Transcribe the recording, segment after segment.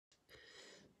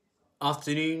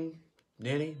afternoon,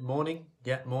 nearly, morning,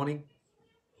 morning.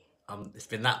 It's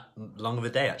been that long of a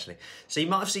day, actually. So you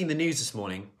might have seen the news this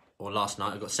morning, or last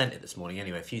night, I got sent it this morning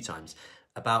anyway, a few times,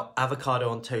 about avocado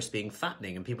on toast being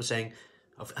fattening, and people saying,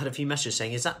 I've had a few messages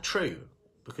saying, is that true?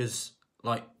 Because,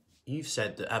 like, you've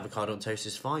said that avocado on toast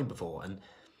is fine before, and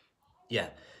yeah.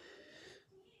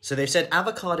 So they've said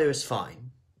avocado is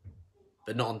fine,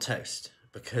 but not on toast,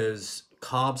 because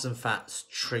carbs and fats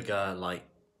trigger, like,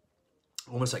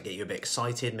 almost like get you a bit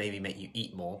excited, maybe make you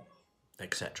eat more,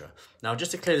 etc. Now,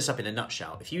 just to clear this up in a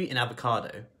nutshell, if you eat an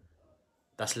avocado,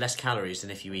 that's less calories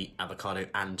than if you eat avocado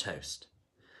and toast.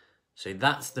 So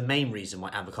that's the main reason why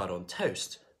avocado on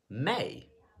toast may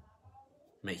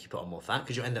make you put on more fat,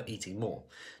 because you'll end up eating more.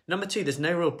 Number two, there's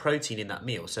no real protein in that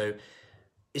meal. So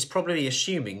it's probably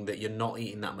assuming that you're not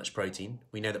eating that much protein.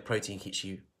 We know that protein keeps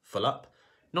you full up.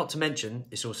 Not to mention,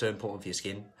 it's also important for your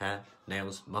skin, hair,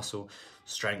 nails, muscle,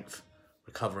 strength,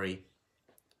 recovery,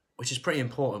 which is pretty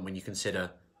important when you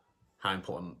consider how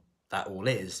important that all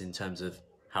is in terms of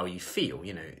how you feel.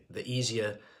 You know, the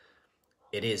easier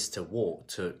it is to walk,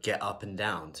 to get up and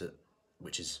down,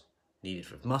 which is needed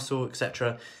for muscle,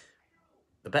 etc.,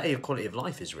 the better your quality of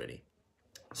life is, really.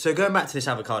 So going back to this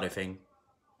avocado thing,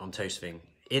 on toast thing,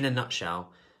 in a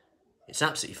nutshell, it's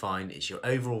absolutely fine. It's your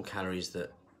overall calories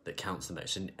that counts the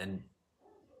most. And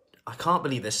I can't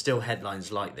believe there's still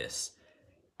headlines like this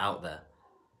out there.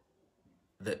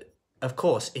 That, of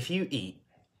course, if you eat,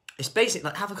 it's basically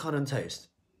like avocado on toast.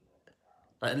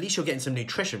 Like, at least you're getting some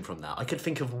nutrition from that. I could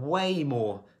think of way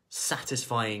more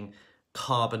satisfying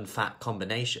carb and fat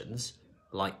combinations,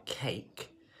 like cake.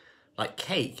 Like,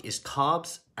 cake is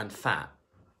carbs and fat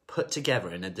put together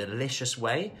in a delicious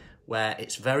way where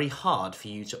it's very hard for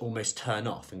you to almost turn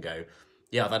off and go,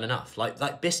 yeah, I've had enough.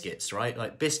 Like biscuits, right?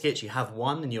 Like biscuits, you have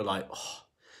one and you're like, oh,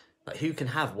 like, who can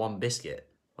have one biscuit?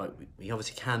 Like, we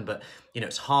obviously can, but, you know,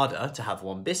 it's harder to have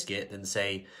one biscuit than,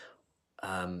 say,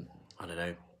 I don't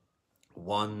know,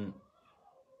 one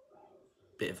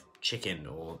bit of chicken,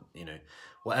 or, you know,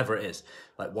 whatever it is,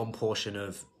 like one portion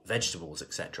of vegetables,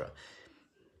 etc.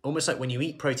 Almost like when you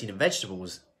eat protein and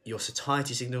vegetables, your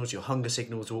satiety signals, your hunger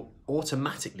signals will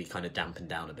automatically kind of dampen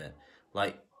down a bit.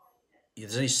 Like,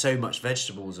 there's only so much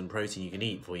vegetables and protein you can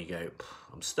eat before you go,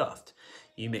 I'm stuffed.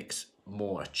 You mix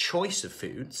more a choice of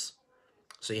foods,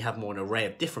 so you have more an array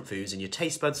of different foods, and your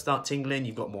taste buds start tingling,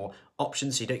 you've got more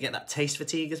options, so you don't get that taste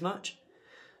fatigue as much.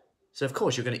 So of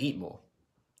course you're going to eat more.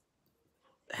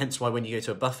 Hence why when you go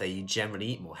to a buffet, you generally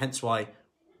eat more. Hence why,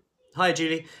 hi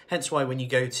Julie, hence why when you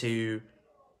go to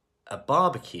a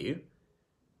barbecue,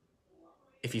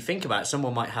 if you think about it,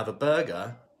 someone might have a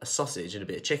burger, a sausage and a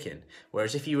bit of chicken.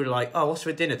 Whereas if you were like, oh, what's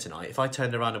for dinner tonight? If I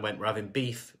turned around and went, we're having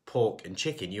beef, pork and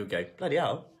chicken, you would go, bloody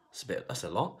hell, that's a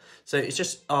lot. So it's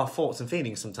just our thoughts and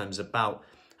feelings sometimes about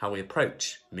how we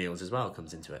approach meals as well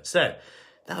comes into it. So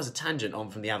that was a tangent on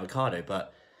from the avocado,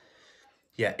 but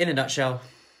yeah, in a nutshell,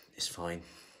 it's fine.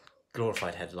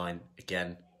 Glorified headline,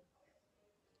 again,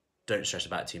 don't stress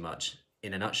about it too much.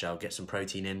 In a nutshell, get some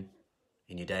protein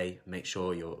in your day, make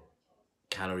sure your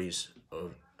calories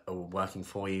are working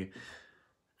for you,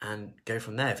 and go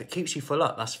from there. If it keeps you full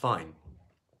up, that's fine.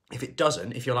 If it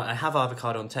doesn't, if you're like, I have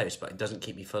avocado on toast, but it doesn't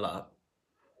keep me full up,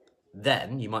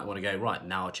 then you might want to go, right,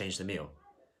 now I'll change the meal.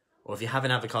 Or if you have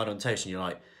an avocado on toast and you're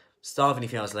like, starving a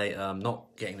few hours later, I'm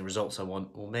not getting the results I want,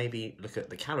 or maybe look at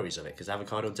the calories of it, because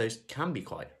avocado on toast can be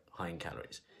quite high in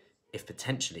calories. If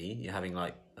potentially you're having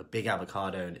like a big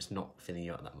avocado and it's not filling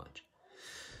you up that much.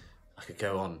 I could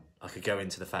go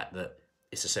into the fact that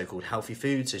it's a so-called healthy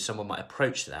food, so someone might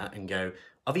approach that and go,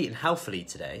 I've eaten healthily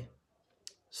today,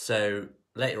 so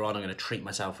later on I'm going to treat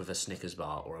myself with a Snickers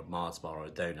bar or a Mars bar or a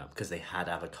donut because they had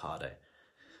avocado.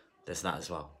 There's that as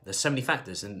well. There's so many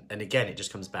factors, and again, it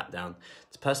just comes back down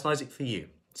to personalising for you.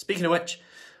 Speaking of which,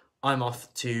 I'm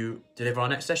off to deliver our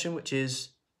next session, which is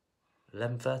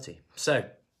 11:30. So,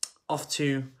 off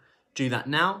to do that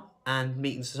now, and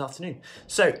meetings this afternoon.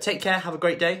 So, take care, have a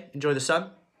great day, enjoy the sun,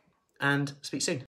 and speak soon.